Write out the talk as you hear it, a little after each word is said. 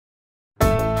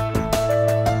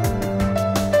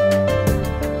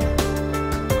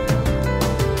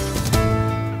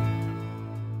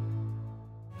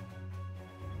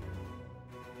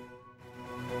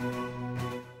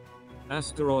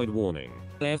Asteroid warning.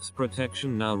 Earth's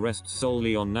protection now rests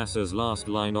solely on NASA's last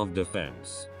line of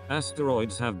defense.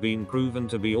 Asteroids have been proven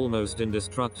to be almost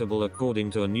indestructible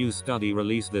according to a new study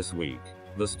released this week.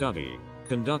 The study,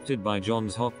 conducted by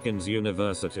Johns Hopkins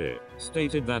University,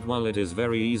 stated that while it is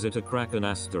very easy to crack an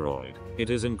asteroid, it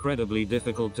is incredibly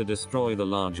difficult to destroy the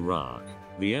large rock.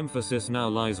 The emphasis now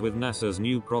lies with NASA's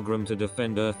new program to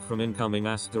defend Earth from incoming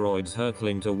asteroids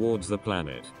hurtling towards the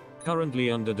planet. Currently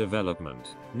under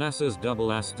development, NASA's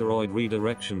Double Asteroid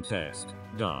Redirection Test,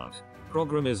 DART,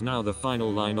 program is now the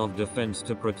final line of defense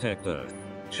to protect Earth.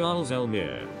 Charles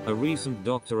Elmire, a recent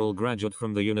doctoral graduate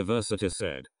from the university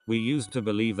said, "We used to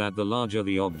believe that the larger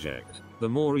the object, the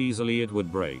more easily it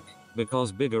would break,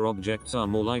 because bigger objects are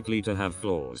more likely to have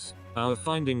flaws. Our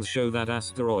findings show that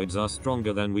asteroids are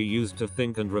stronger than we used to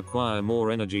think and require more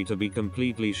energy to be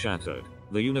completely shattered."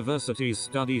 The university's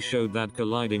study showed that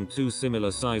colliding two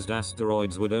similar-sized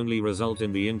asteroids would only result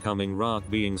in the incoming rock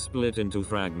being split into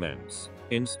fragments.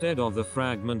 Instead of the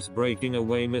fragments breaking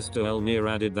away, Mr. Elmire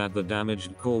added that the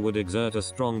damaged core would exert a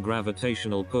strong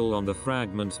gravitational pull on the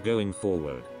fragments going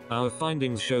forward. Our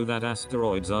findings show that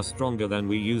asteroids are stronger than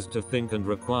we used to think and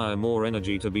require more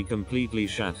energy to be completely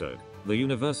shattered. The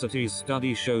university's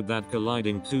study showed that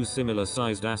colliding two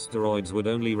similar-sized asteroids would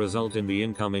only result in the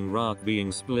incoming rock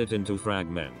being split into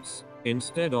fragments.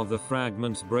 Instead of the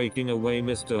fragments breaking away,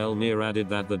 Mr. Elmire added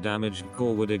that the damaged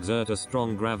core would exert a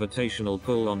strong gravitational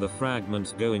pull on the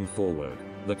fragments going forward.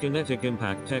 The kinetic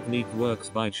impact technique works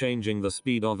by changing the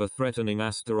speed of a threatening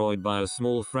asteroid by a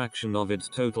small fraction of its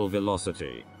total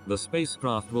velocity. The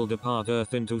spacecraft will depart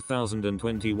Earth in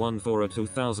 2021 for a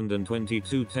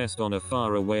 2022 test on a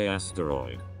far-away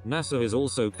asteroid. NASA is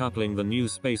also coupling the new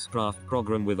spacecraft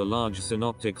program with a Large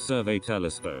Synoptic Survey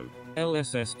Telescope,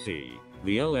 LSST.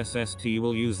 The LSST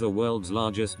will use the world's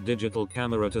largest digital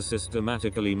camera to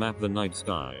systematically map the night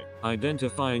sky,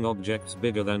 identifying objects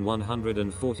bigger than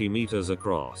 140 meters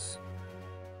across.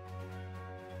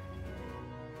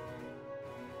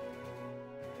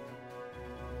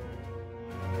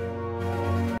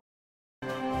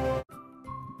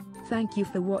 Thank you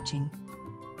for watching.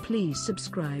 Please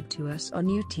subscribe to us on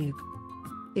YouTube.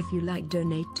 If you like,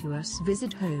 donate to us,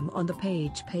 visit home on the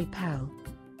page PayPal.